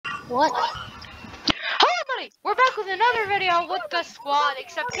What? Hello everybody! We're back with another video with the squad,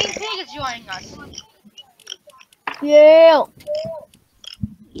 except King Pig is joining us. Yeah.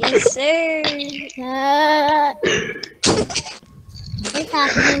 Yes, sir. What's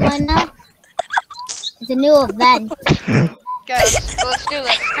happening right now? It's a new event. Guys, let's do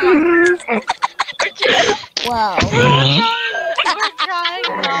this. Come on. Whoa. We're trying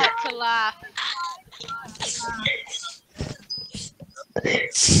not to laugh.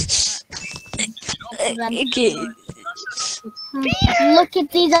 Okay. Look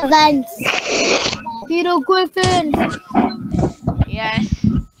at these events. Peter Griffin. Yes.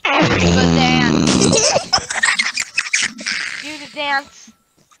 The dance. Do the dance.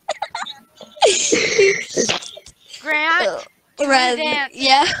 Grant, do the dance.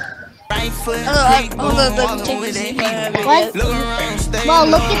 Yeah. Hold on, let me check this. What? Well,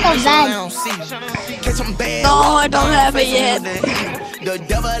 look at the event. No, I don't have it yet. The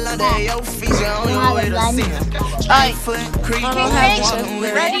devil under your feet on your way to see him. I don't have one.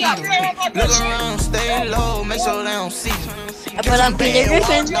 Ready up. Look around, stay low, make sure they don't see you. But I'm Peter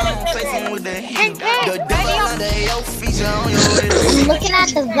Griffin. The King Pig, devil ready up. under your feet on your way to see I'm looking at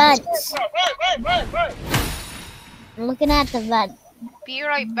the vents. I'm looking at the vent. Be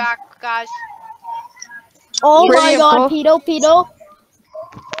right back, guys. Oh Ready my to god, go? Peter.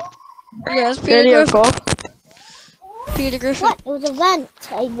 Yes, Peter Griffin. Peter Griffin. What? It was a vent.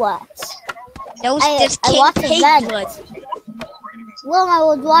 I what? That was just I King watched a Pig vent. blood. Well, I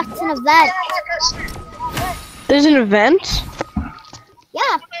was watching a vent. There's an event?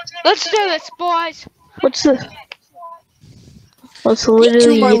 Yeah. Let's do this, boys. Let's Two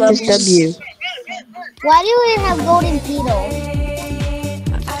literally more get this levels. W. Why do we have golden Peter?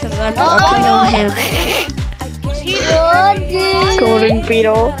 Because I'm up on him. Golden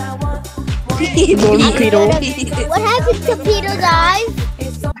Beetle. Golden Beetle. What happened to Peter's eyes?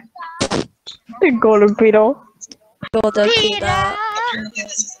 Golden Beetle. Golden Peter.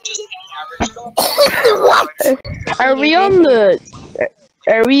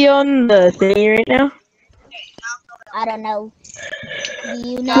 Are we on the thing right now? I don't know. Do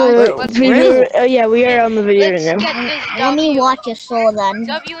you know? Let's Oh yeah, we are on the video Let's right get now. this Let me W. watch your soul then.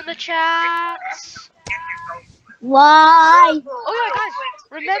 W in the chat. Why? Oh yeah, guys,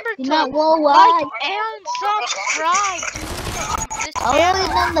 remember You're to not why? like and subscribe to this Are we channel.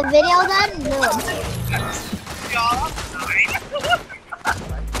 done the video then?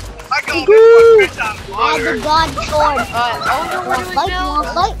 Good. Add the god sword. Oh no, what do we Fight, do?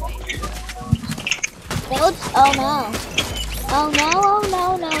 fight. Build? Oh no. Oh no.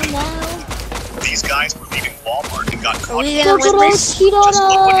 These guys were leaving Walmart and got Are caught. we gonna win this?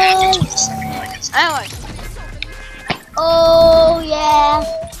 Anyway, Oh yeah.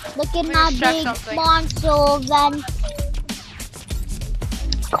 Look at me my just check big something. monster then.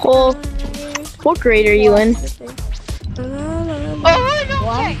 Cole, what grade are you in? oh no,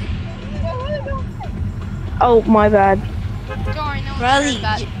 What? Oh, my bad. sorry, no one Riley, heard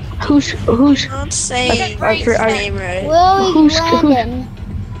that. Who's Don't say his I- name right. Where are you Who's- landing?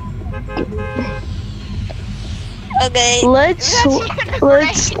 Okay.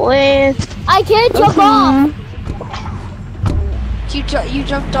 let's land. I can't jump off. You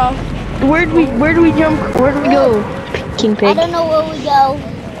jumped off. Where do we jump? Where do we go? King I Pig. don't know where we go.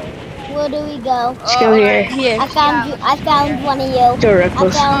 Where do we go? Let's go here. Here. I found you. I found one of you. Go I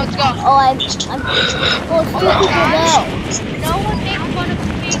reckless. found. Let's go. Oh, I'm. Oh, two people there. No one make fun of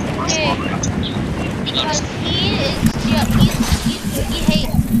King Pig because he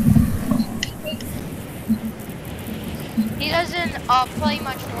hates. He doesn't play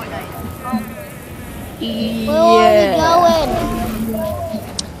much Fortnite. Where are we going?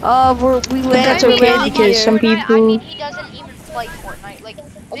 We landed That's okay because some I mean, people. he doesn't even play Fortnite. Like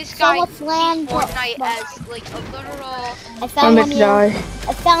this So guy let's sees land, Fortnite but- as like a literal. I I'm found one gonna of you. die.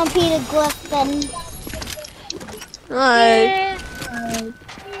 I found Peter Griffin. Alright.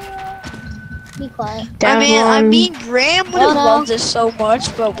 Be quiet. Down I one. mean, Graham would Oh, have no. loved this so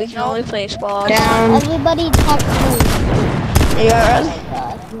much, but we can only play squad. Down. Everybody text me. Yeah,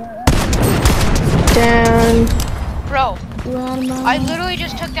 Down. Bro, Where am I literally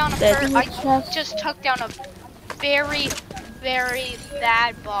just took down a That- I just took down a very, very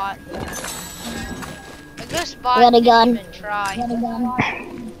bad bot. Like this bot Got a didn't gun. even try.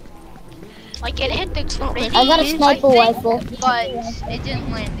 Like it hit the gritty, I got a sniper rifle. but it didn't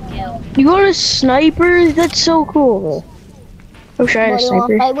land the kill. You got a sniper? That's so cool. I wish I had a What, do you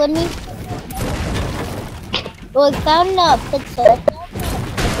want to sniper. fight with me? Well, I found a pixel.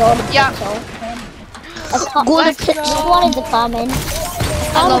 Yeah. Golden Just wanted to comment.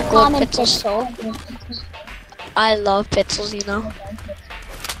 I love gold common pixels. pixel. I love pixels, you know.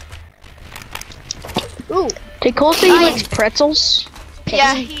 Ooh, Did Cole say he likes pretzels?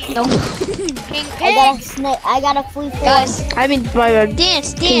 Yeah, he. No. King I Pig. got a snake. I got a flea form. Guys, I mean, my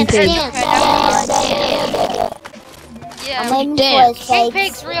dance, King dance, Pig. dance. Yeah. I'm waiting for Damn. a King snake.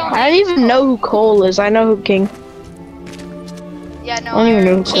 Pig's real name. I don't even know who Cole is. I know who King. Yeah, no. I don't even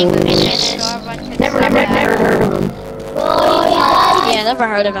know who King Cole Pig is. is. Never heard of him. Yeah, never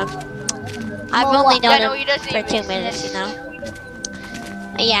heard of him. I've only known Yeah, no, him he doesn't for even 2 minutes, you exist. know.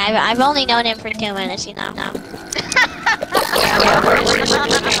 Yeah, I've only known him for 2 minutes, you know.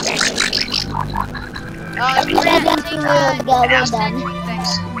 Brandon, take We're done.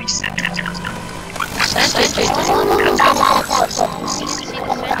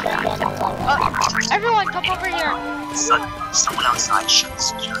 Everyone, come over here. Someone outside should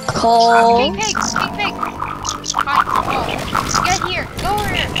secure the Cole. King Pig, King Pig. Fine, get here, go over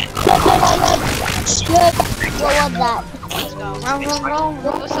here. Good. What was that? Let's go. Wrong.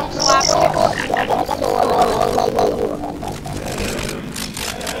 Do some slaps.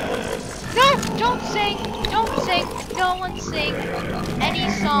 No, don't sing. Don't sing. No one sing any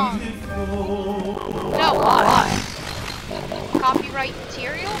song. No, why? Copyright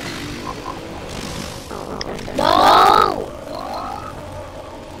material? No.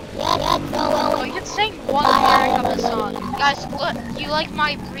 Yeah, no. Oh, you can sing one lyric of the song. Guys, look, you like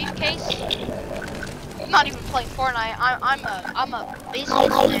my briefcase? I'm not even playing Fortnite. I'm a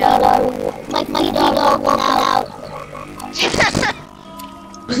businessman. My feet are working out.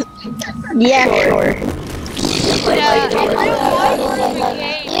 Yeah, sure. Yeah, in real life, in the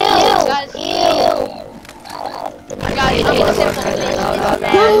game, guys, I'm a simple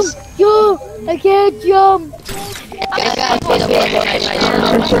businessman. Yo, I can't jump. I'm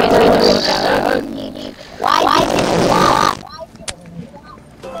a simple Why did you stop?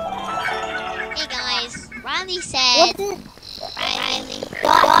 Hey guys, Riley What said. is Riley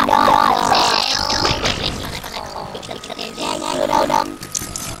dot?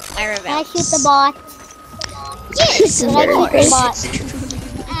 I Can I remember. shoot the bot? Yes, Can I shoot the bot?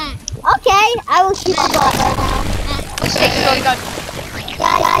 Okay, I will shoot the bot right now. Let's take it really good.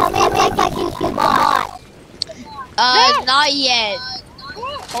 Guys, tell me if I can shoot the bot. Not yet.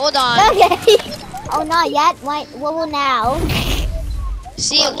 Hold on. Okay. Oh, not yet. Wait, well, now.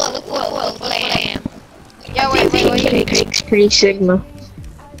 See, look what I am. Yeah, wait. Pig's pretty Sigma.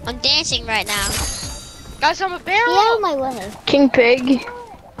 I'm dancing right now. Guys, I'm a Get out barrel. of my way. King Pig.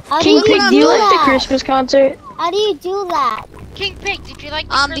 How do King you Pig, do do you like the that? Christmas concert? How do you do that? King Pig, did you like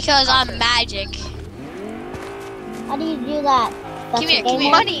the Christmas Because I'm concert? magic. How do you do that? Come here, That's a come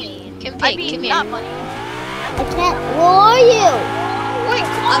here. Money. Kim I Pig, mean, come not here. money. I can't. Where are you? Wait,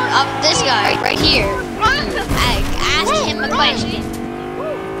 come on. I'm this guy right here. I asked him a question.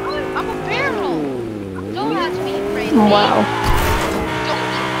 I'm a barrel. Don't ask me crazy. Wow. Don't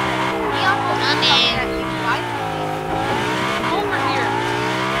be me. I'm in. Come over here.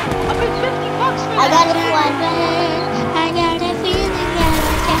 I paid $50 for I that. got a one. I got a feeling that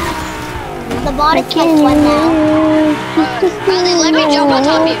The bot is catch one now. Riley, let me jump on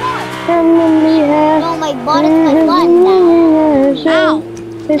top of you. No, my bot is catch one now. Ow.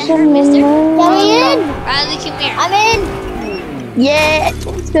 That hurt, mister. Get me in. Riley, come here. I'm in. Yeah,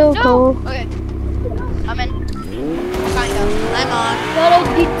 it's so No. cool. Okay. I'm in. Kind of. I'm on.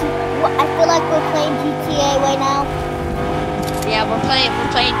 I feel like we're playing GTA right now. Yeah, we're playing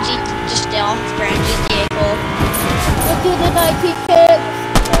just still. It's brand GTA Cole. Let's do the Nike kicks.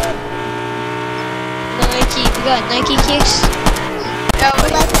 Nike, we got Nike kicks. I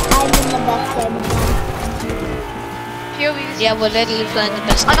feel like I'm in the best game now. POVs. Yeah, we're literally playing the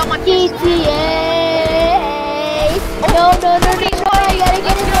best. I don't want GTA. No, I gotta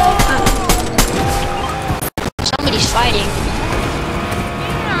get it on. Somebody's fighting.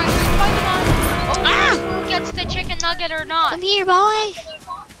 Who gets the chicken nugget or not? Come here, boy.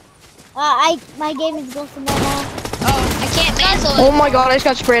 My game is going somewhere now. Oh, I can't mantle Oh it. my god, I just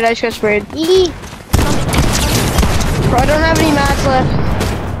got sprayed. Yee. Bro, I don't have any mats left.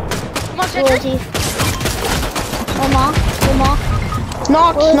 come on, Where is Cedric. he? Mama.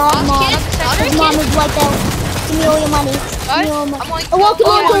 Knocked. Where's Off Mom? kid, off His kid. mom is right there. Give me all your money. Give me all my I'm like, a walking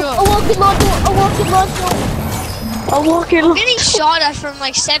launcher. oh, A walking launcher. A walking launcher. I'll walk in. I'm getting shot at from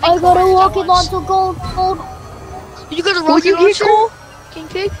like 7 I got a corners walking at once. launcher. Gold. You got a Will rocket you get launcher? Cole? King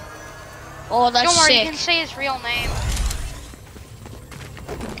Pig? Oh, that's don't worry, you sick. can say his real name.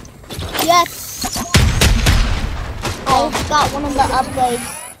 Yes. I just got one of the upgrades.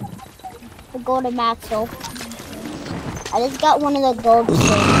 The golden maxwell. I just got one of the gold things.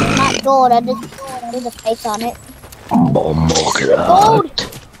 Not gold. I just did the face on it. Gold.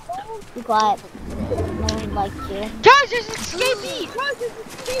 Be quiet. No one likes you. Guys, there's escapee.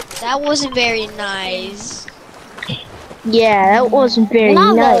 That wasn't very nice. Yeah, that wasn't very You're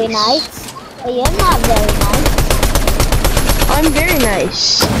not nice. very nice. Hey, you're not very nice. I'm very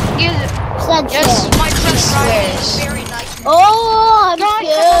nice. Said Yes, shit. my friend Ryan is swears. very nice. Oh, I'm Guys, come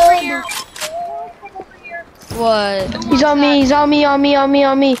over scared. here. What? Who He's wants on me, that? he's on me, on me, on me,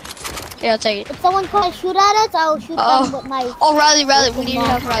 on me. Yeah, I'll take it. If someone tries to shoot at us, I'll shoot Oh. them with my. Oh, Riley, we need to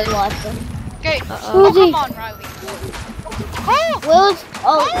help Riley. Watcher. Okay. Uh-oh. Oh, come on, Riley. Oh! Will's.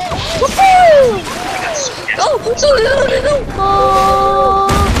 Oh. Oh, no. Oh.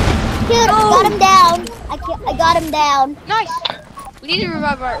 Dude, got him down. I got him down. Nice. We need to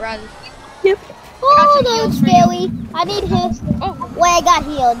revive Riley. Oh, some that was heals for you. scary. I need him. Oh, Wait, I got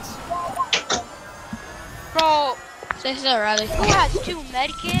healed. bro. Stay still, Riley. Who has 2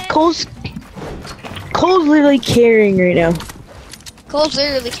 medkits? Cole's literally carrying right now. Cole's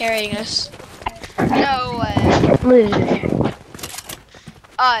literally carrying us. No way. Literally.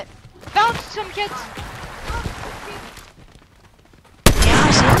 Found some kids. Yeah,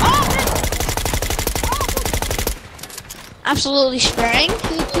 I see. Oh, Absolutely spraying.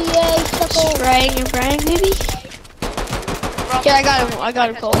 PTA, suckle. Spraying and praying, maybe? bro. Yeah, I got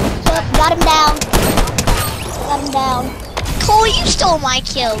him, Cole. Got him down. Got him down. Cole, you stole my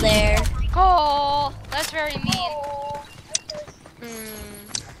kill there. Cole, that's very mean.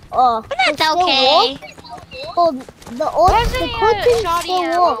 Oh. But that's still okay. wolf? Oh, the old, Wasn't the he good a thing's shoddy still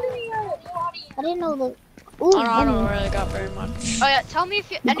ammo? wolf. I didn't know the. Ooh, I don't really got very much. Oh yeah, tell me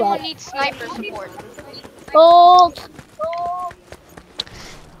if anyone needs sniper support. Oh.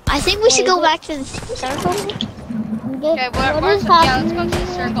 I think we should go back to the circle. Okay, What where's is the, yeah, let's happening? go to the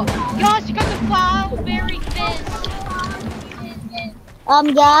circle. Guys, you got the cloudberry fizz.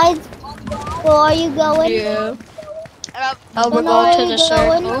 Guys, where are you going? Yeah. Uh, Oh, we're Don't know going where to the you're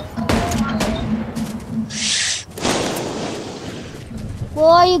circle. Where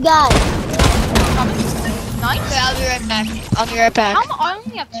are you guys? nice. Okay, I'll be right back. I'll be right back. I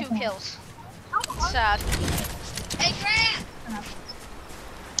only have 2 kills. Sad. Hey, Grant!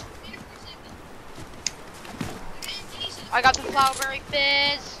 I got the cloudberry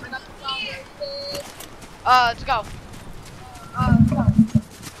fizz. Let's go.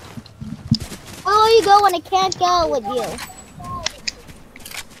 Where are you going? I can't go with you.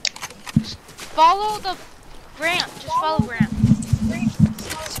 Follow the Grant. Just follow Grant.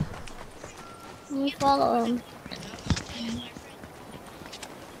 Let me follow him.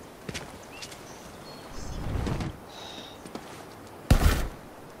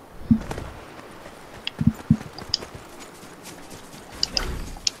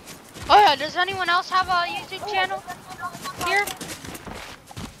 Oh yeah, does anyone else have a YouTube channel here?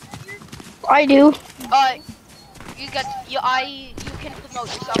 I do. You can promote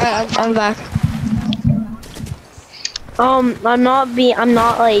yourself. Alright, I'm back. I'm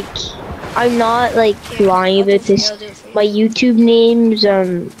not like lying about this. My YouTube name's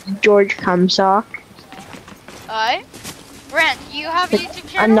George Cumsock. Alright. Grant, do you have a YouTube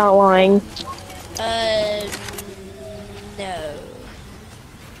channel? I'm not lying. No.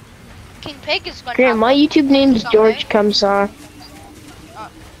 King Pig is going to Grant, have my one YouTube name's someday. George Cumsock.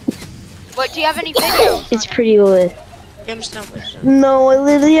 But do you have any videos? It's pretty lit. No, I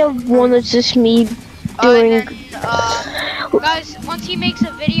literally have one that's just me doing. And then, guys, once he makes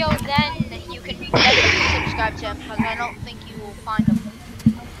a video, then you can definitely subscribe to him, because I don't think you will find him.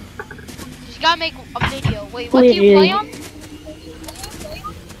 You gotta make a video. Wait, what do you play on?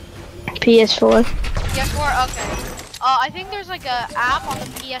 PS4. PS4? Okay. I think there's like a app on the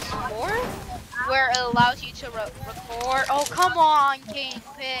PS4 where it allows you to record. Oh, come on, King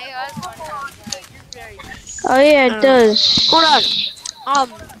Pig. That's what I'm saying. You're very Oh yeah, it does. Hold on.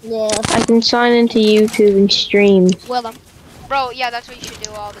 Yeah. I can sign into YouTube and stream. Willem. Bro, yeah, that's what you should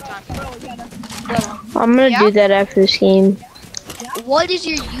do all the time. I'm gonna do that after this game. What is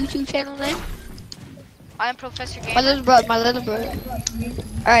your YouTube channel name? I am Professor Gamer. My little brother.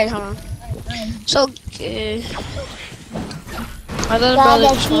 Alright, hold on. So, my little brother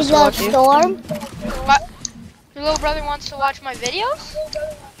Guys, I just see wants to the watch you. storm. Your little brother wants to watch my videos?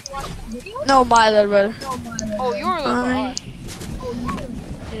 No, my little brother. Oh, your little brother.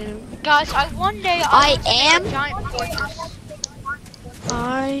 Yeah. Guys, one day I want to make am- a giant fortress.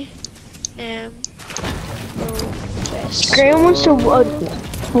 I am Professor Graham wants to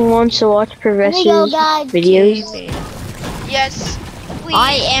watch Here Professor's we go, guys. videos. Gaming. Yes. Please.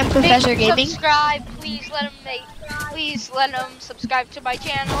 I am Professor make Gaming. Subscribe. Please let him subscribe to my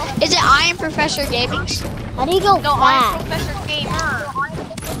channel. Is it I am Professor Gaming? How do you go No, I am back? Professor Gamer.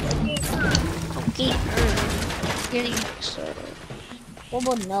 Okay. Getting started. What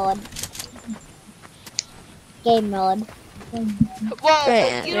about nod? Game nod. Whoa,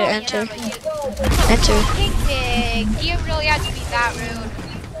 Right, you don't enter. but you... Enter. King Pig, do you really have to be that rude?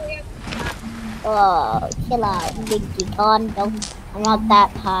 Oh, chill out, big G-Con. I'm not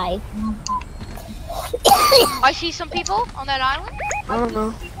that high. I see some people on that island. I don't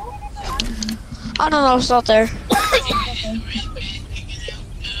know. I don't know. It's not there.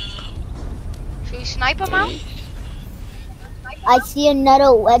 Should we snipe them out? I see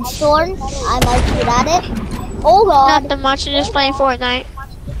another wedge storm. I might shoot at it. Oh god. Nothing much. I'm just playing Fortnite.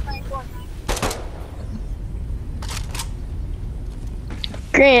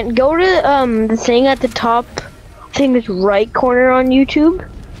 Grant, go to the thing at the top, I think it's right corner on YouTube,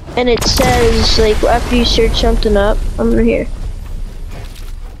 and it says like after you search something up, I'm right here.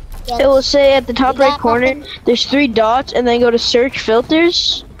 Yes. It will say at the top Is that right corner, nothing? there's 3 dots, and then go to search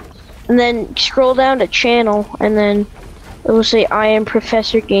filters, and then scroll down to channel, and then it will say I am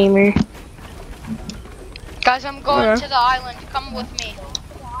Professor Gamer. Guys, I'm going to the island. Come with me.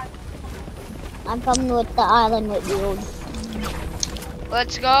 I'm coming with the island with you.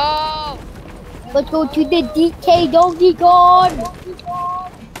 Let's go. Let's go to the DK Donkey Kong.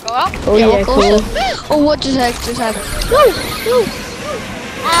 Go up. Oh yeah, cool. Oh, what the heck just happened?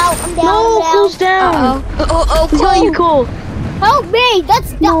 Ow, I'm down. No, I'm close down. Oh, No, you cool. Help me!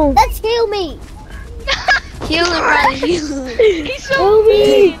 That's No. that's heal me. Heal him, Riley. Heal him. He's so Help me.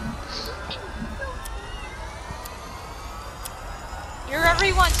 mean. You're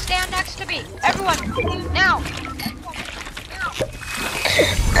everyone. Stand next to me. Everyone. Now.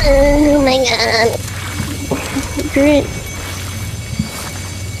 Oh my god. Grant.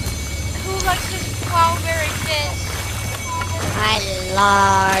 Who likes this cloudberry fizz? I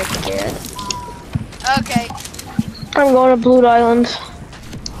like it. Okay. I'm going to Blue Island.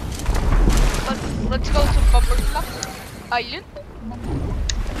 Let's go to Bumpercup Island.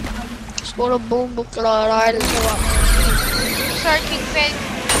 Let's go to Boom Book Island. Sorry, King Pig.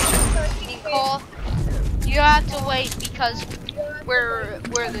 Nicole, you have to wait because we're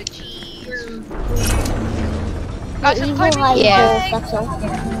the G's. Guys, I'm Evil climbing high the Yeah. goals, flag. that's all.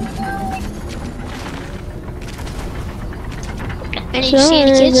 And you see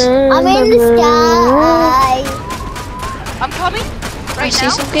any kids? I'm in the sky. I'm coming I right see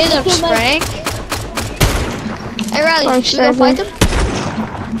now. some kids. I'm Okay, bye. spraying. Hey, Riley, I'm should we go fight them?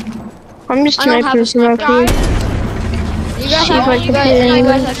 I'm just I don't have a sniping from up sniper. here. You guys See have if I one. can You guys get have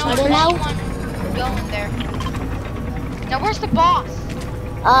anyone. sniper now? Going there. Now, where's the boss?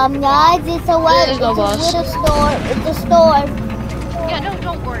 Guys, it's a web. There's no boss. It's a store. It's a store. Yeah, no,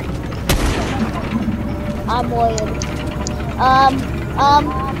 don't worry. I'm worried.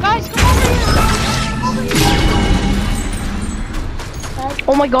 Guys, come over here.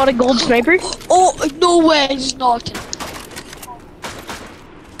 Oh my god, a gold sniper? Oh, no way. I just knocked him.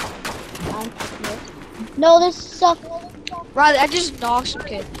 No, this sucks. Riley, I just knocked some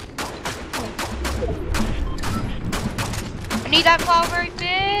kid. I need that cloudberry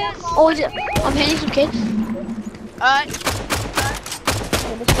fizz. Oh, I'm hitting some kids.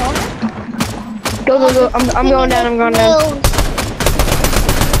 Go. I'm going down, I'm going down.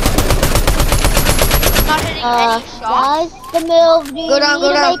 Not hitting any shots. Guys, the mills. Do you Go down, need go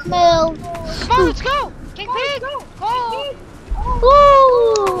to down. make mills? Come on, let's go. King Pig. Go.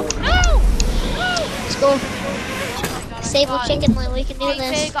 Woo! No. Let's go. Save a chicken line. We can do King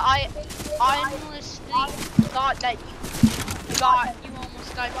this. Pig, I honestly thought that you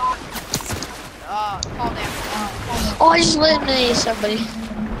almost got fall down. Oh, I just eliminated somebody.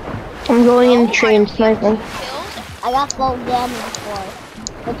 I'm going in the train sniping. Kills. I got full damage before.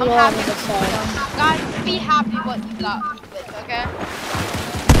 What do you I'm want me happy. to say? Guys, be happy what you got with, okay?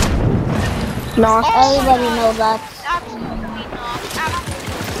 Knock. Everybody knows that. Absolutely not. Absolutely.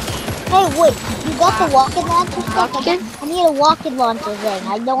 Hey, wait. You got the rocket launcher stuff? Rocket? I need a rocket launcher thing.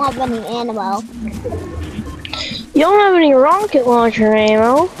 I don't have any ammo. You don't have any rocket launcher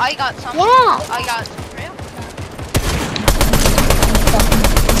ammo? I got some. Yeah. I got some real.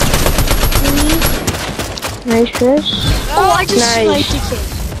 Nice, Chris. Oh, I just Nice. sniped a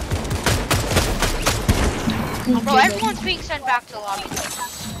kid. Bro, everyone's being sent back to the lobby.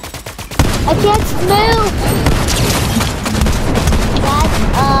 I can't move. Guys,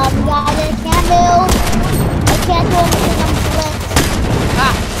 guys, I can't move. I can't do anything. I'm blitzed.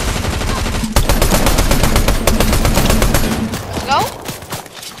 Let's go.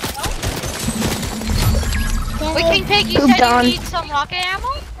 Can't Wait, move. King Pig, you Pooped said on. you need some rocket ammo?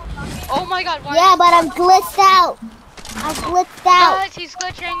 Oh my god, why? Yeah, but I'm glitched out. I'm glitched out. Guys, he's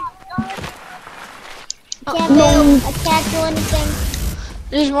glitching. I can't move. I can't do anything.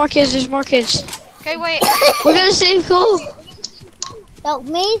 There's more kids. Okay, wait. We're gonna save Cole. Help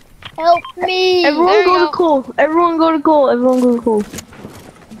me. Help me! Everyone There you go go. to Cole. Everyone go to Cole. Everyone go to Cole.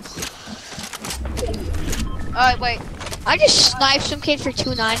 Alright, wait. I just sniped some kid for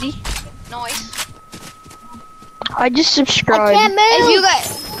 290. Nice. I just I subscribed. can't move!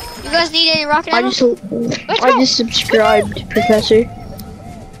 If you guys need any rocket ammo? Let's I go. just subscribed, Professor.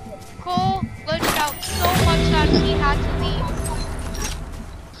 Cole glitched out so much that he had to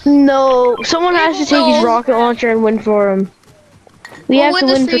leave. No, someone has to take his rocket launcher and win for him. We We'll have win to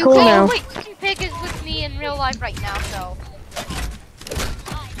this win for for you, Cole Cole. now. Wait, Pig is with me in real life right now, so.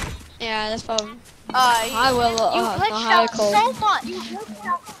 Yeah, that's fine. I will, You no, glitched hi, out Cole. so much.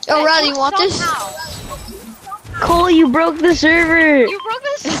 Oh, Riley, you want this? Somehow. Cole, you broke the server. You broke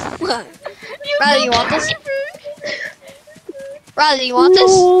this. Riley, you want this? Riley, you want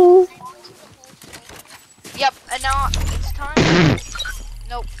this? No. Yep, and now it's time.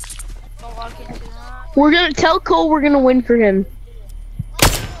 Nope. Don't walk into that. We're gonna tell Cole we're gonna win for him.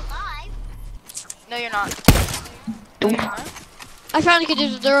 No, you're not. No, you're not. I found a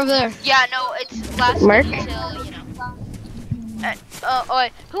kid. They're over there. Yeah, no, it's last Mark? until, you know.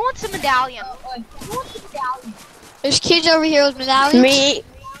 Wait, who wants a medallion? There's kids over here with medallions. Me.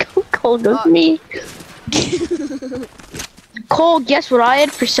 Cole goes me. Cole, guess what I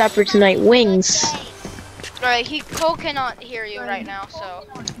had for supper tonight? Wings. Alright, Cole cannot hear you right now, so.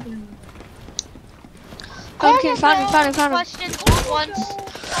 Okay, found him. Questions once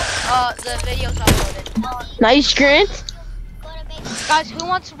the video's uploaded. Nice, Grant. Guys, who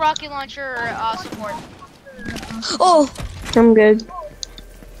wants rocket launcher support? Oh, I'm good.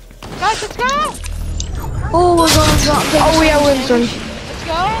 Guys, let's go! oh, we're going. Oh yeah, Winston. Let's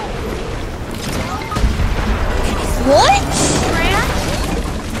go! What? Grant?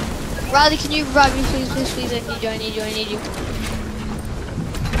 Riley, can you revive me, please? I need you.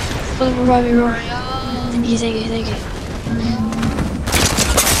 Please revive me, bro. Thank you.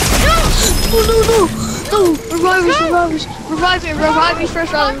 No, revive me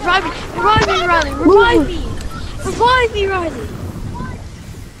first, Riley. Revive me, Riley.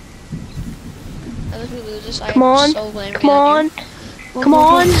 If we lose this, Come on. So blame Come on. Come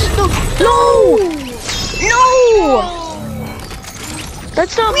on. No.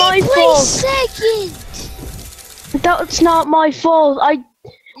 That's not my fault. Second. That's not my fault.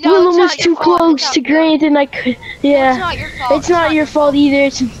 No, Willem it's was not your too fault. close to Grant and I could. Yeah. It's not your fault. It's not your fault either.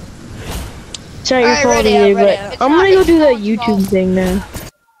 It's not your Alright, fault ready either, up. but It's I'm not gonna go do that anyone's YouTube fault. thing now.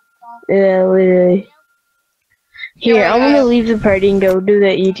 Yeah, literally. Here, Yeah, I'm right. gonna leave the party and go do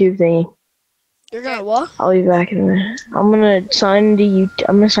that YouTube thing. You're gonna what? I'll be back in a minute. I'm gonna sign my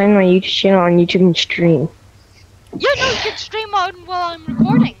YouTube channel on YouTube and stream. Yeah, no, you can stream on while I'm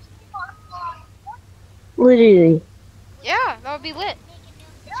recording. Literally. Yeah, that would be lit.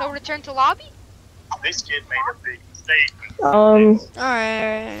 So return to lobby? This kid made a big mistake. Alright,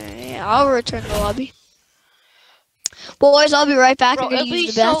 I'll return to the lobby. Boys, I'll be right back. Bro, I'm gonna it'll be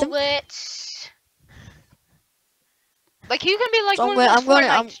use the so bathroom. lit. Like, you can be like So one of those Fortnite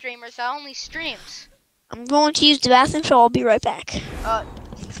I'm- streamers that only streams. I'm going to use the bathroom, so I'll be right back.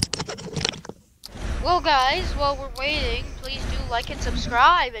 Well, guys, while we're waiting, please do like and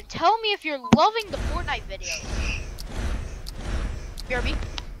subscribe, and tell me if you're loving the Fortnite videos. BRB.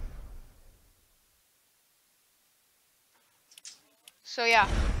 So yeah.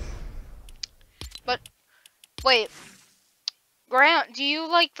 But wait, Grant, do you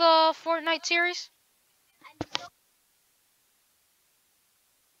like the Fortnite series?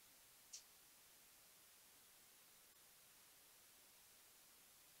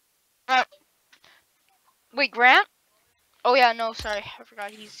 Wait, Grant? Oh yeah, no, sorry, I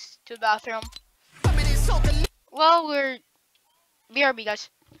forgot he's to the bathroom. Well, we're BRB, guys.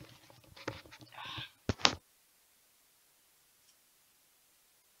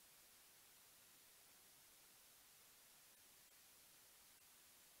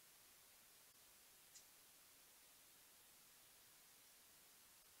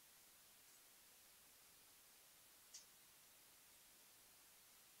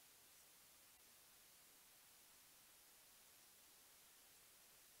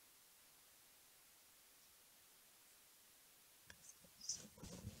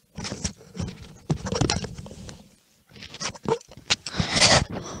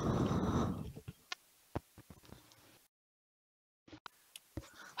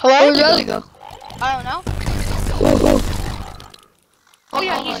 Hello? Where'd Riley go? I don't know. Oh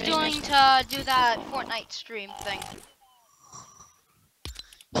yeah, he's doing to do that Fortnite stream thing.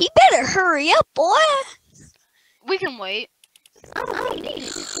 He better hurry up, boy. We can wait.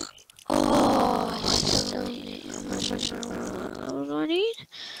 Oh, I still need it. How much do I need?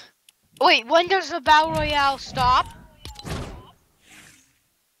 Wait, when does the Battle Royale stop?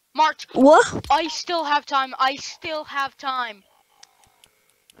 What? I still have time. I still have time.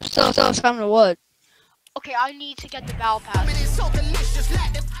 Still time to what? Okay, I need to get the battle pass.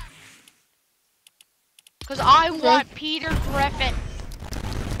 Cause I want Peter Griffin.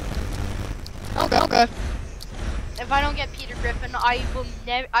 Okay. If I don't get Peter Griffin, I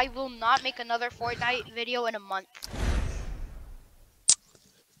will not make another Fortnite video in a month.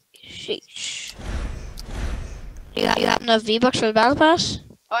 Sheesh. You have enough V-Bucks for the battle pass?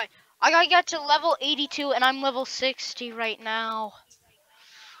 Alright, I gotta get to level 82 and I'm level 60 right now.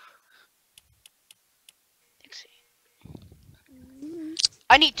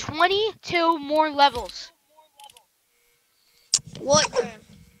 I need 22 more levels. What?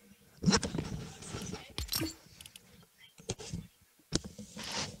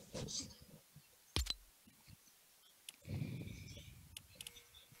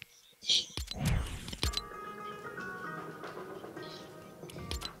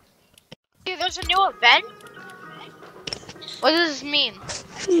 Dude, there's a new event? What does this mean?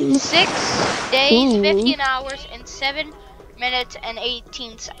 6 days, 15 hours, and 7 minutes and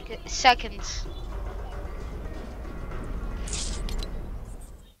 18 seconds.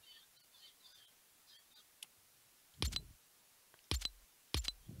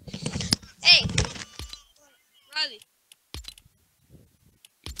 Hey, Riley.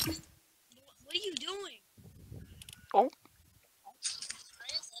 What are you doing? Oh.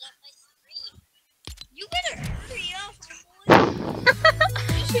 You better hurry up.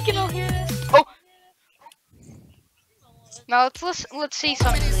 We can all hear this. Oh. Now let's see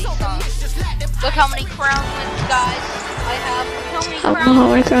some of these songs. Look how many crown wins, guys. I have. Look how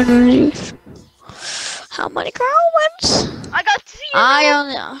many crown wins. How many crown wins? I got 0. I don't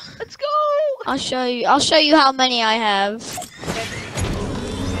know. Let's go. I'll show you how many I have.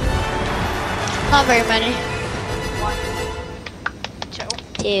 Not very many. 1, 2.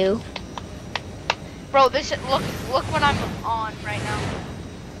 2. Bro, this look what I'm on right now.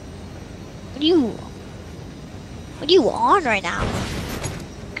 What are you on right now?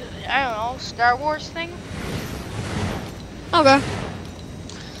 Good. I don't know, Star Wars thing. Okay.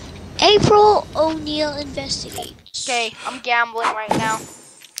 April O'Neil investigates. Okay, I'm gambling right now.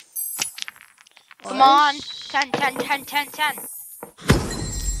 Come on. 10, 10, 10, 10, 10.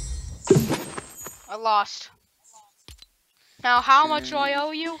 I lost. Now, how much do I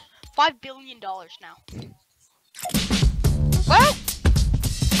owe you? $5 billion now. Well,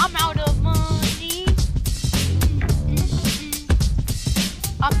 I'm out of money.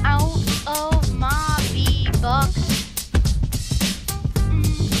 I'm out of my V-Bucks.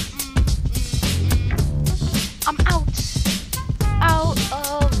 I'm out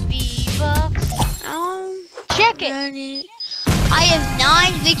of V-Bucks. Check it. I have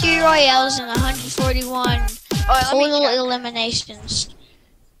 9 victory royales and 141 total check. eliminations.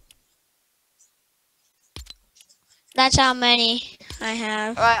 That's how many I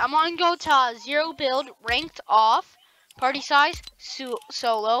have. Alright, I'm on go to 0 build, ranked off, party size,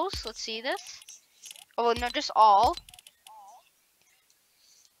 solos. Let's see this. Oh, no, just all.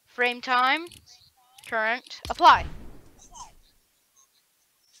 Frame time, current, apply.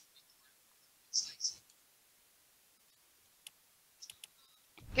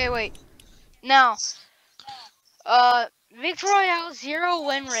 Okay, wait. Now, Victory Royale 0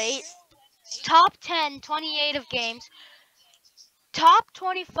 win rate, top 10, 28 of games, top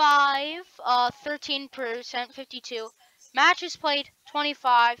 25, 13%, 52. Matches played,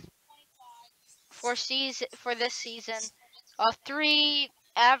 25 for this season. 3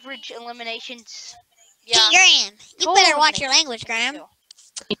 average eliminations. Yeah. Hey, Graham, you Total better watch your eliminations, language, Graham. 22.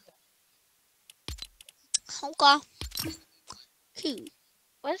 Okay. Cool.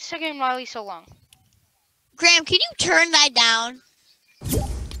 Why is second Riley so long? Graham, can you turn that down?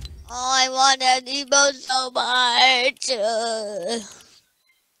 Oh, I want that emote so much.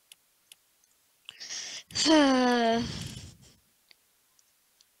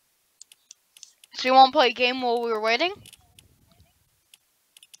 So you want to play a game while we were waiting?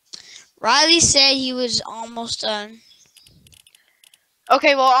 Riley said he was almost done.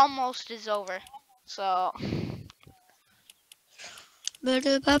 Okay, well, almost is over. So. I'm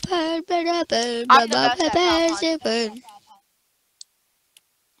the best at Valheim.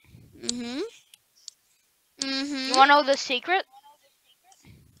 You want to know the secret?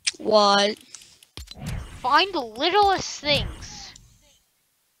 What? Find the littlest things.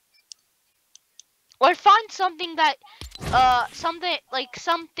 Or find something that,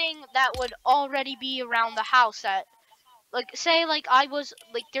 something that would already be around the house that, like, say, like,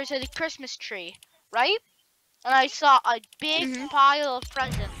 there's a Christmas tree, right? And I saw a big pile of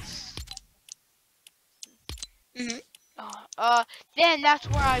presents. Then that's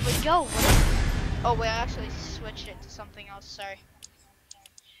where I would go. Oh wait, I actually switched it to something else. Sorry.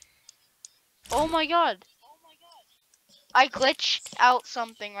 Oh my god. I glitched out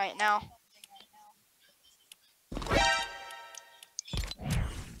something right now.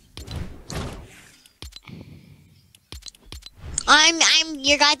 I'm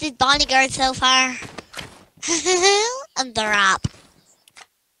your guys' bodyguard so far. I'm the rap.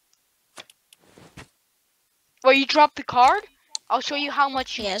 Well, you dropped the card? I'll show you how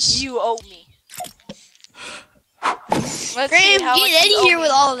much Yes. you owe me. Let's Graham, see how much get out you of owe here me.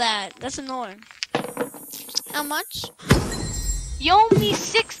 with all that. That's annoying. How much? You owe me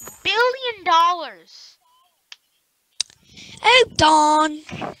 $6 billion. Oh, Dawn.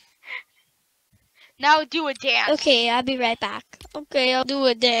 Now do a dance. Okay, I'll be right back. Okay, I'll do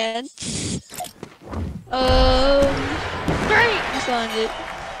a dance. Great. I found it.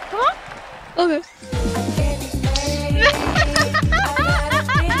 Come on. Okay.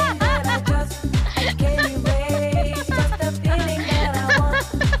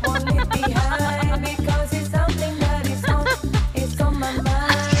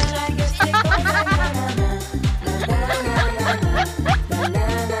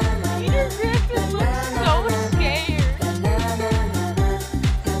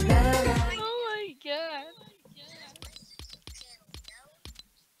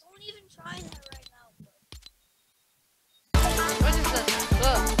 Don't even try that right now. What is this?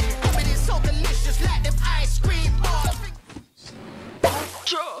 Ugh.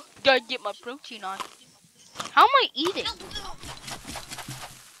 Gotta get my protein on. How am I eating?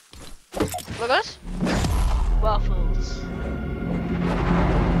 Look at this. Waffles.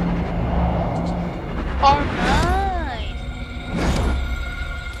 Are mine.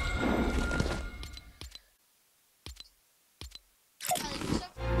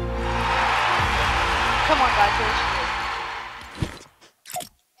 Come on, guys. Let's do it.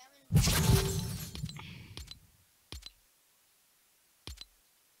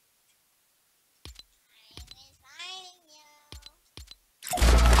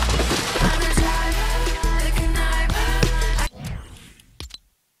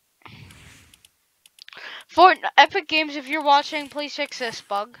 Fortnite, Epic Games, if you're watching, please fix this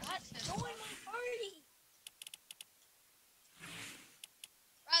bug.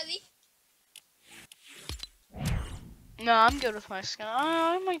 No, I'm good with my skin.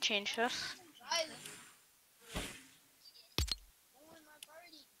 I might change this.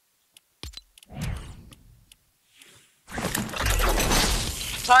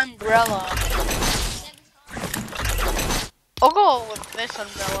 It's umbrella. I'll go with this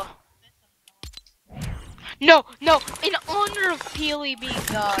umbrella. No, in honor of Peely being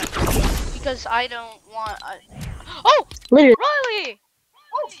gone. Because I don't want... Oh! Literally. Riley!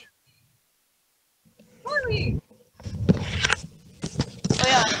 Oh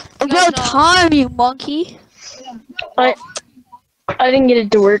yeah. About time, you monkey. I didn't get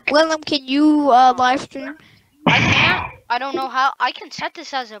it to work. Willem, can you live stream? I can't. I don't know how. I can set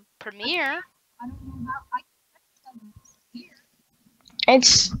this as a premiere. It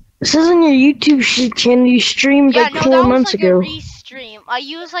says on your YouTube channel you streamed Yeah, like no, 4 that was months like ago. a restream. I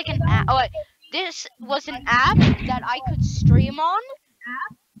use like an app. Oh, this was an app that I could stream on,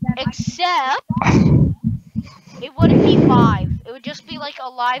 except it wouldn't be live. It would just be like a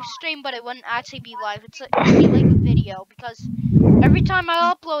live stream, but it wouldn't actually be live. It would be like a video because every time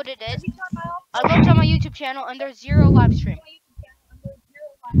I uploaded it, I looked on my YouTube channel and there's 0 live stream.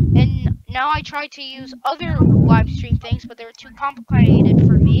 And now I tried to use other live stream things, but they were too complicated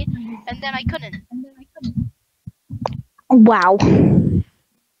for me, and then I couldn't. Wow.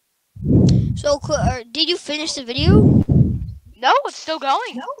 So, did you finish the video? No, it's still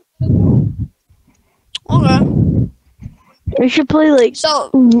going. Okay. We should play like So,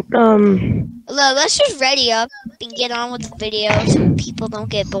 let's just ready up and get on with the video so people don't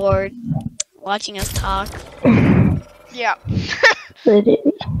get bored watching us talk. Yeah.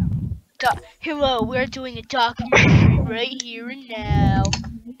 Hello, we're doing a documentary right here and now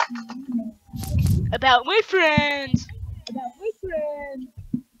about my friends.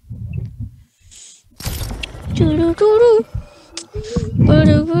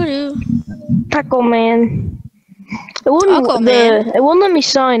 Taco Man. It wouldn't. Taco Man. It wouldn't let me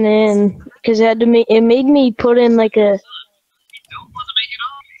sign in because it had to make. It made me put in like a.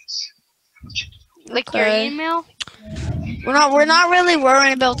 Like your email? We're not really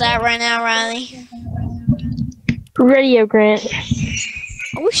worrying about that right now, Riley. Radio Grant.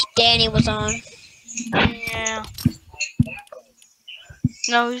 I wish Danny was on. Yeah.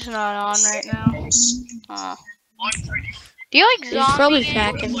 No, he's not on right now. Do you like He's probably zombie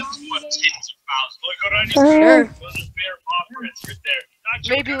packing. games? Sure.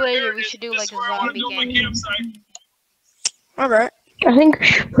 Maybe later we should do like a zombie game. Alright. I think we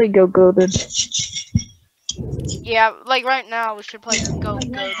should play Go Goated. Yeah, like right now we should play Go Go.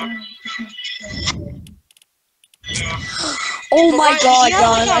 Oh my But god, do you have,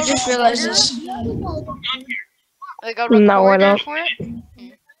 Don, like, I a just realized recorder? this. Like a No, I recorder don't. for it?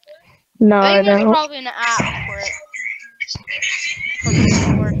 No, I I think there's don't. probably an app for it. For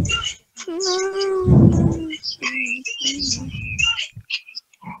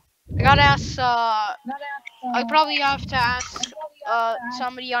I gotta ask, I probably have to ask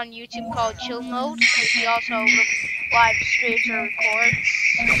somebody on YouTube called Chill Mode, because he also live streams or records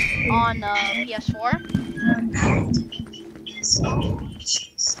on PS4.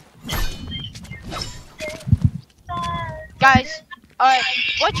 Guys, alright,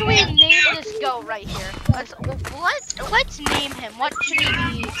 what should we name this goat right here? Let's name him. What should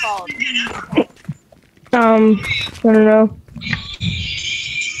he be called? I don't know.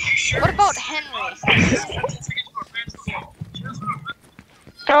 What about Henry?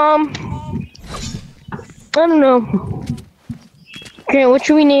 I don't know. Okay, what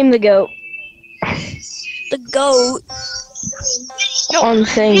should we name the goat? The goat. No, On the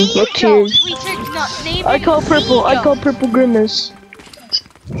thing. name What's goat. yours? We said not name I him call purple. the I call goat. purple Grimace.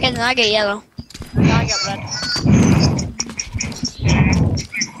 Okay, then I get yellow. No, I got red.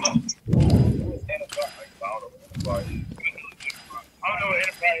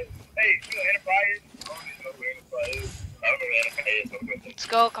 Let's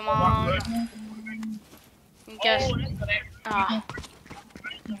go, come on. Guess. Ah.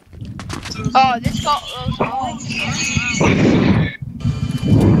 Oh, this got those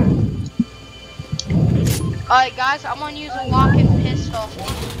Alright guys, I'm gonna use a lock-in pistol.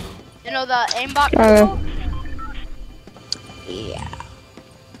 You know the aimbot pistol? Yeah.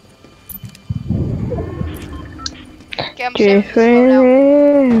 Okay, I'm saving this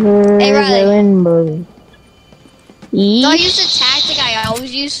loadout. Hey, Riley. Yeesh. Do I use the tactic I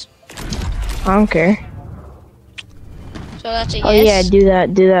always use? I don't care. So that's a yes. Oh yeah,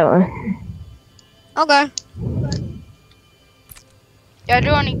 do that one. Okay. Yeah,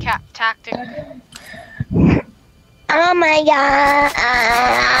 do any tactic. Oh my god.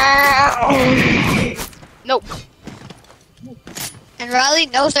 Nope. And Riley,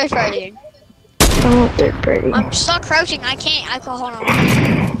 no third partying. I want third party. I'm stuck crouching. I can't. Hold on.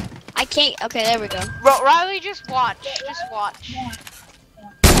 I can't. Okay, there we go. Riley, just watch. Just watch.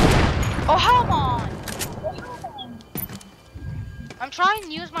 Oh, come on. I'm trying to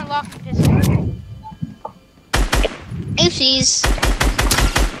use my lock and pistol. Oopsies.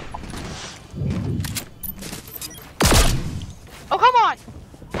 Oh, come on.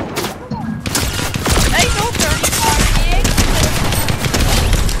 Hey, no third party.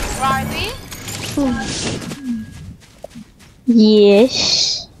 Riley?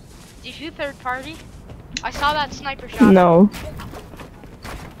 Yes. Did you third party? I saw that sniper shot. No.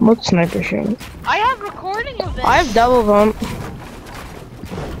 What sniper shot? I have recording of it. I have double pump.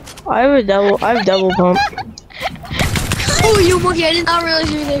 I have double pump. Oh, you monkey! I did not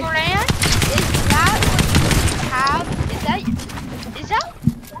realize you were there. Grant, is that what you have? Is that?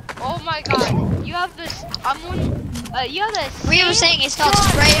 Oh my god! You have this. You have this. We were saying it's called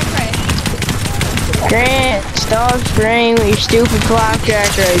spray and pray. Grant, stop spraying with your stupid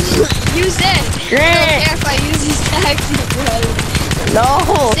flapjack race. You said. Grant. I don't care if I use these tactics, bro. No,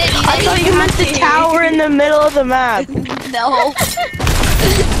 Sid, you I didn't thought you even meant have the to. tower in the middle of the map. No.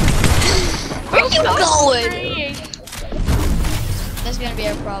 Where are you going? That's gonna be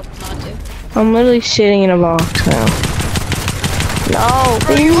a problem, not to. I'm literally sitting in a box now. No,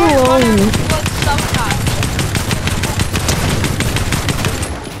 leave me alone.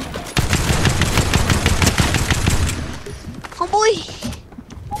 Oh boy.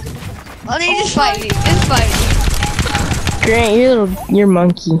 Oh, they just fight me. Just fight me. Grant, you're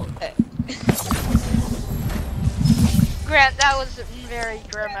monkey. Grant, that was very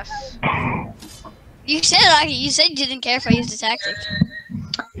grimace. You said you you didn't care if I used the tactic.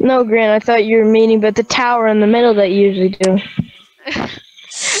 No, Grant, I thought you were meaning about the tower in the middle that you usually do.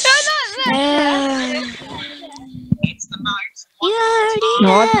 You already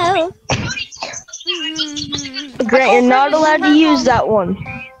know. Grant, you're not allowed to use that one.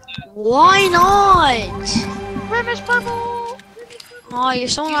 Why not? Grimace purple. Oh, you're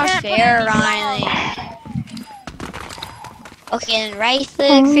so not fair, Riley. Okay, and right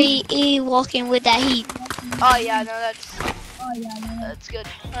foot free walking with that heat. Oh yeah, no, that's good.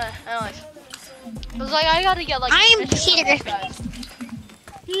 Anyways, I was like, I gotta get like. I'm missions Peter on these Griffin. guys.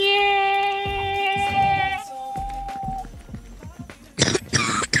 Yeah.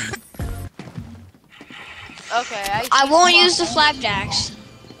 Okay, I won't use the flapjacks.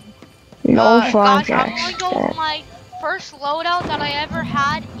 No Guys, flapjacks. I'm going to go with my first loadout that I ever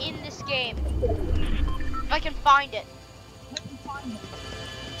had in this game. If I can find it.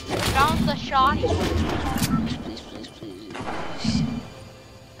 Found the shoddy one. Please.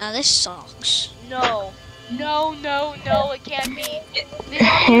 Now this sucks. No, it can't be. They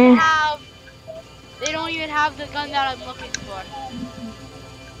don't even have. They don't even have the gun that I'm looking for.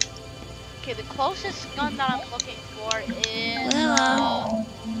 Okay, the closest gun that I'm looking for is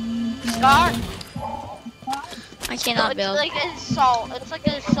Scar. I cannot build. It's like an assault. It's like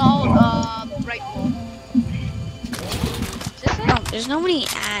an assault rifle. Is this it? No, there's nobody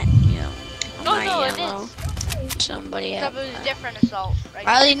at you. No, it is. Somebody Except at. it was a different assault. Right?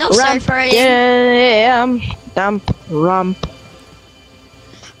 Riley, no start party. Dump, rump.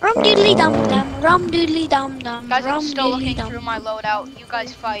 Rum doodly dum dum, rum doodly dum dum. Guys, I'm rum still looking doodly-dum. through my loadout. You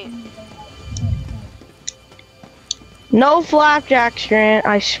guys fight. No flapjacks, Grant,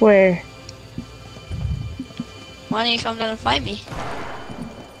 I swear. Why don't you come down and fight me?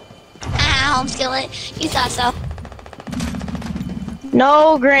 Ow, skillet. You thought so.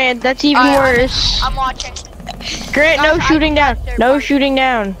 No, Grant, that's even worse. I'm watching. Grant, no shooting down. No shooting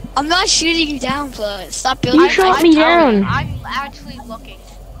down. I'm not shooting you down, but stop building. You shot me down. I'm actually looking.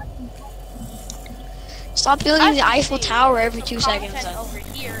 Stop building the Eiffel Tower every 2 seconds. Content Then. over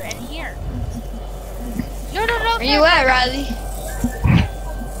here and here. No. Where you at, Riley?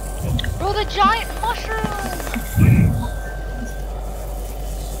 Bro, the giant mushroom.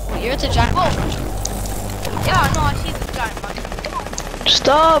 Well, you're at the giant mushroom. Yeah, no, I see the giant mushroom.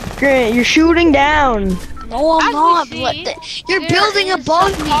 Stop, Grant, you're shooting down. No, I'm not. You're There building is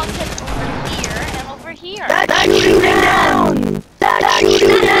above some me. content over here and over here. That's shooting down. That's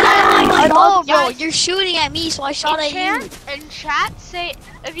shooting down. I know, bro. You're shooting at me, so I shot at you. In chat, say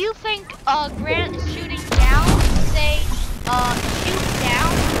if you think Grant is shooting down, say shoot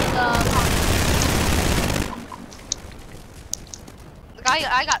down in the comments. Look,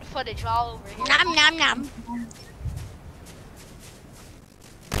 I got footage all over here. Nom nom nom.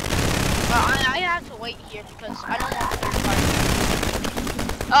 Well, I have to wait here because I don't want third party.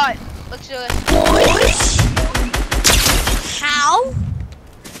 Alright, let's do it. How?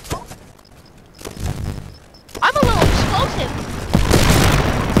 I'm a little explosive.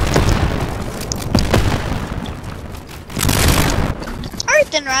 Alright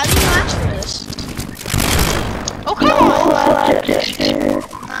then, Riley, you asked for this. Oh, come on.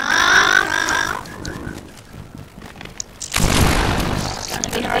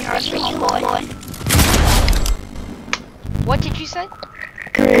 Gonna be hard for you, boy. What did you say?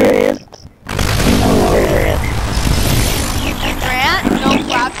 Grant. Grant? No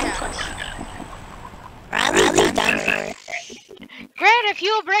flapjack. Riley's done for it. Grant, if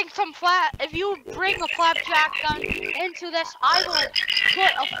you bring a flapjack gun into this, I will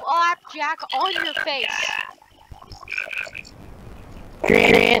put a flapjack on your face.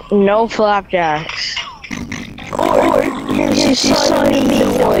 Grant, no flapjacks. Or you're just signing me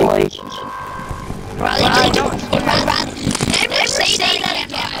away. Riley, don't. Riley, never say that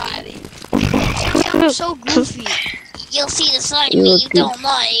again, Riley. You sound so goofy. You'll see the side of me you don't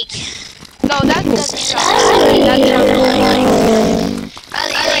like. No, that's Riley,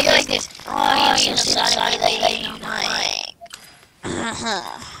 you like this. Oh, you'll see the side of me that you don't like.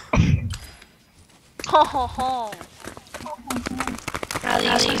 ho ho ho. Riley,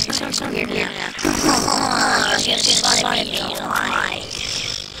 you sound so weird now. Oh, you'll see the side of me you don't like.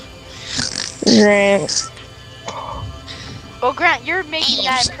 Grant. Well, Grant, you're making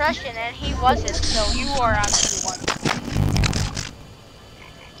that impression, and he wasn't, so you are actually one.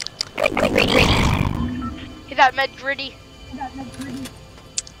 Hit that med gritty.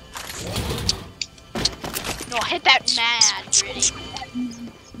 No, hit that mad gritty.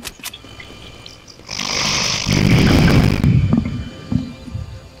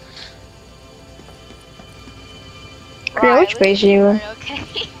 Grant, which base are you in? Okay.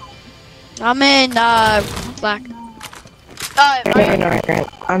 I'm in, black. No, Grant.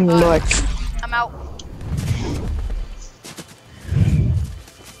 I'm north. I'm out.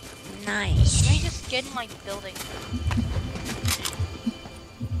 Nice. Can I just get in my building?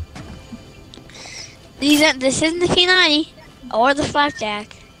 This isn't the P90 or the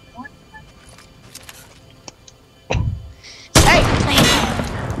flapjack. Hey!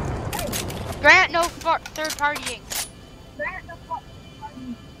 Grant, no third partying.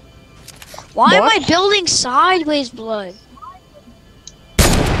 Why am I building sideways, blood?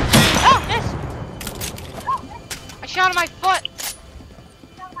 Oh, miss! I shot on my foot.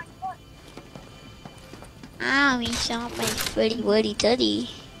 Ah, he shot my footy woody tooty.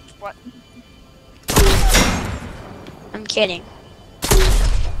 What? kidding.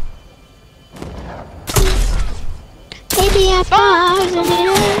 Baby, I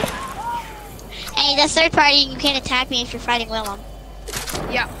Hey, the third party, you can't attack me if you're fighting Willem.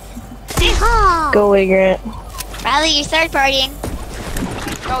 Yeah. Go away, Grant. Riley, you're third partying.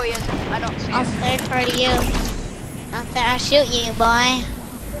 Oh, he isn't. I don't see I'll him. third party you. I'll shoot you, boy.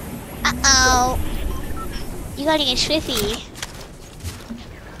 Uh-oh. You gotta get swiffy.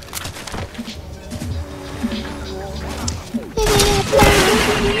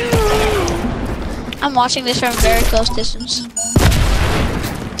 I'm watching this from very close distance.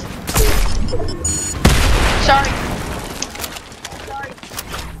 Sorry.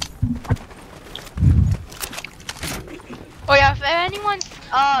 Oh yeah, if anyone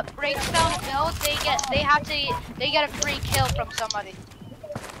breaks down a build, they get a free kill from somebody.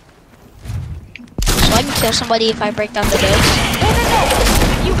 So I can kill somebody if I break down the builds. No.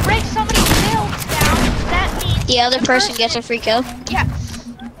 If you break somebody's builds down, that means The other person gets a free kill. Yes.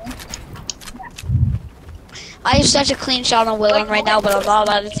 I have such a clean shot on Willem right now, but I'm not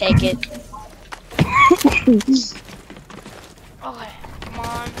allowed to take it. Okay, come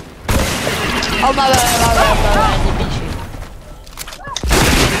on. Oh my bad.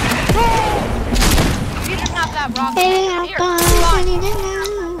 You didn't have that rock. Baby, Here, fine.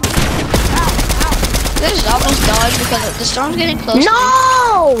 This is almost done because the storm's getting close.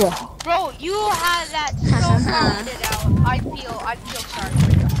 No! Bro, you had that so pounded out. I feel sorry for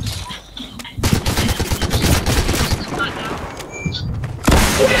you.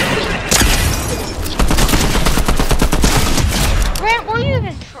 Grant, were you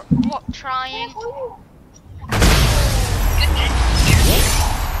even trying?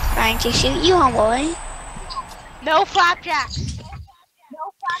 Trying to shoot you, homeboy. No flapjacks.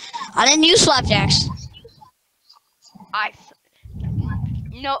 I didn't use flapjacks.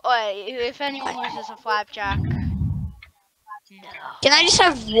 No, if anyone uses a flapjack. No. Can I just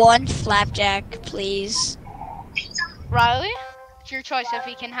have one flapjack, please? Riley? It's your choice if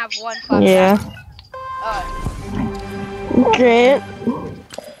he can have one flapjack. Yeah.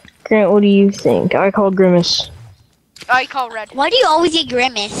 Grant, what do you think? I call Grimace. I call red. Why do you always get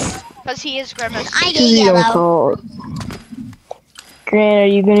Grimace? Because he is Grimace. I get You don't yellow. call. Grant, are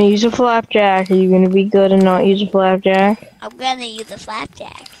you gonna use a flapjack? Are you gonna be good and not use a flapjack? I'm gonna use a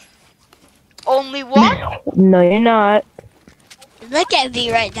flapjack. Only one? No, you're not. Look at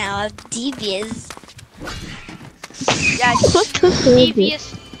me right now, I'm devious. Yeah,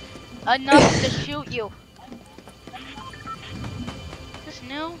 devious enough to shoot you. This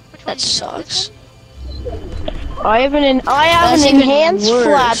new? Which one That sucks. I have an That's even enhanced worse.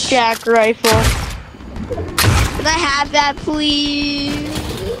 flapjack rifle. Can I have that, please?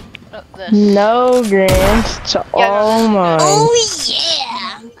 This. No, Grant, it's all mine. Oh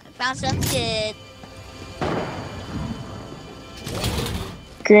yeah! I found something good.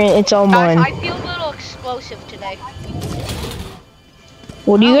 Grant, it's all Guys, mine. I feel a little explosive today.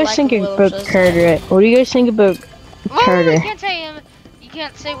 What do you I guys like think when Willow about says Carter? What do you guys think about Well, Carter? you can't say him. You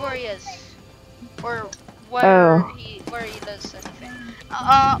can't say where he is, or where Oh. he does anything.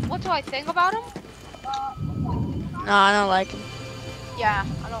 What do I think about him? No, I don't like him. Yeah,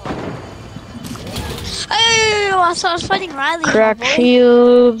 I don't like him. Oh, I was fighting Riley. Crack boy.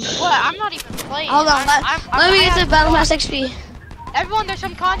 shields. What? I'm not even playing. Hold on, let me get the battle pass XP. Everyone, there's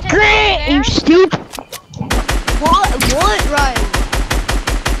some content Grant, you there. stupid. What, Riley?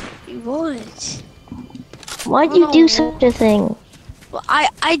 What? Why'd you do such a thing? Well,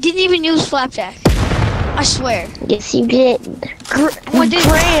 I didn't even use flapjack. I swear. Yes, you did. What did-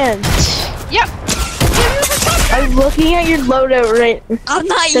 Grant, Yep. I'm looking at your loadout right. I'm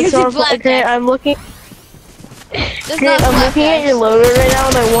not That's using not flapjack. Grant, I'm looking. That's Grant, not I'm looking at your loadout right now,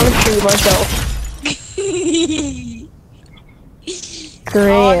 and I want to shoot myself.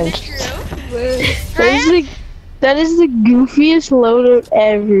 Grant, that is the goofiest loadout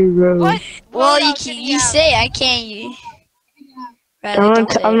ever, bro. What? Well, Loadout did he you have? say I can't. Riley,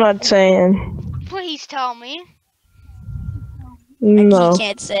 don't say I'm it. not saying. Please tell me. No, You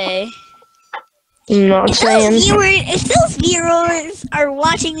can't say. I'm not saying. If those viewers are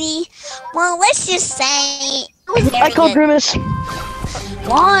watching me, well, let's just say. I call Grimace.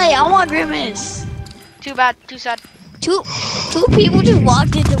 Why? I want Grimace. Too bad. Too sad. Two people just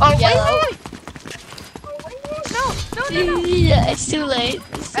walked into Oh, yellow. wait. No. Yeah, it's too late.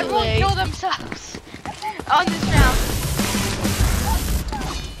 It's too Everyone late. kill themselves on this round.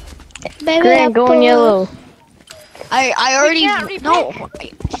 Grant, go in yellow. I already can't repick. no.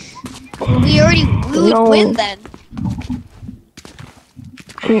 We would win then.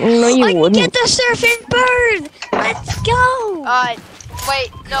 No, you I can wouldn't. get the surfing bird. Let's go.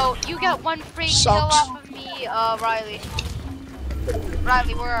 Wait, no, you get one free kill Sucks. off of me, Riley.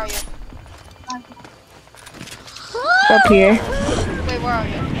 Riley, where are you? Up here. Wait, where are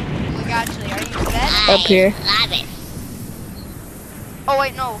you? Like, actually, are you dead? Up here. Love it. Oh,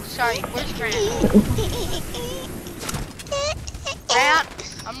 wait, no, sorry. Where's Grant? Grant,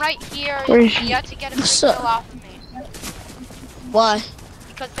 I'm right here. Where's You have to get a big What's kill up? off of me. Why?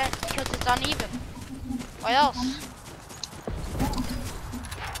 Because it's uneven. What else?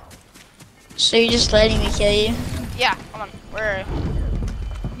 So you're just letting me kill you? Yeah, come on. Where are you?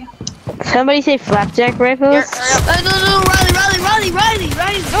 Somebody say flapjack rifles? Here, No, Riley.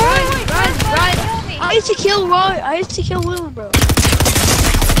 I used to kill I used to kill William, bro.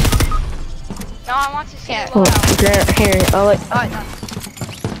 No, I want to see Yeah. you Oh, loadout. Grant, here. I'll let. Alright, done.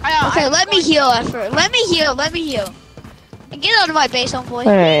 Okay, let me heal at first. Let me heal. And get out of my base, homeboy.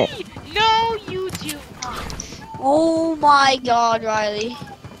 Alright. No, you do not. Oh my god, Riley.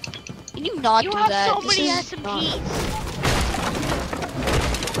 Can you not You do have that? so This many is SMPs.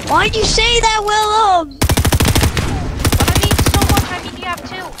 Why'd you say that, Willem? When I mean so much, I mean you have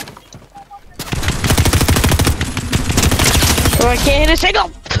two. Oh, I can't hit a single.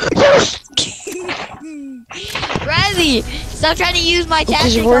 Riley, stop trying to use my These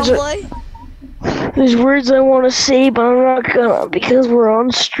tactic, words are- homeboy. There's words I want to say, but I'm not gonna because we're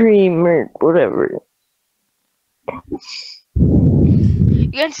on stream or whatever. You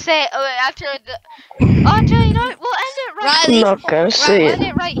can say after the. Actually, you know what? We'll end it right. Riley, I'm not gonna say We'll it. end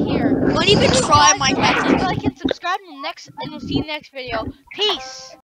it right here. don't even try my tactic. Like and subscribe in the next, and we'll see you next video. Peace.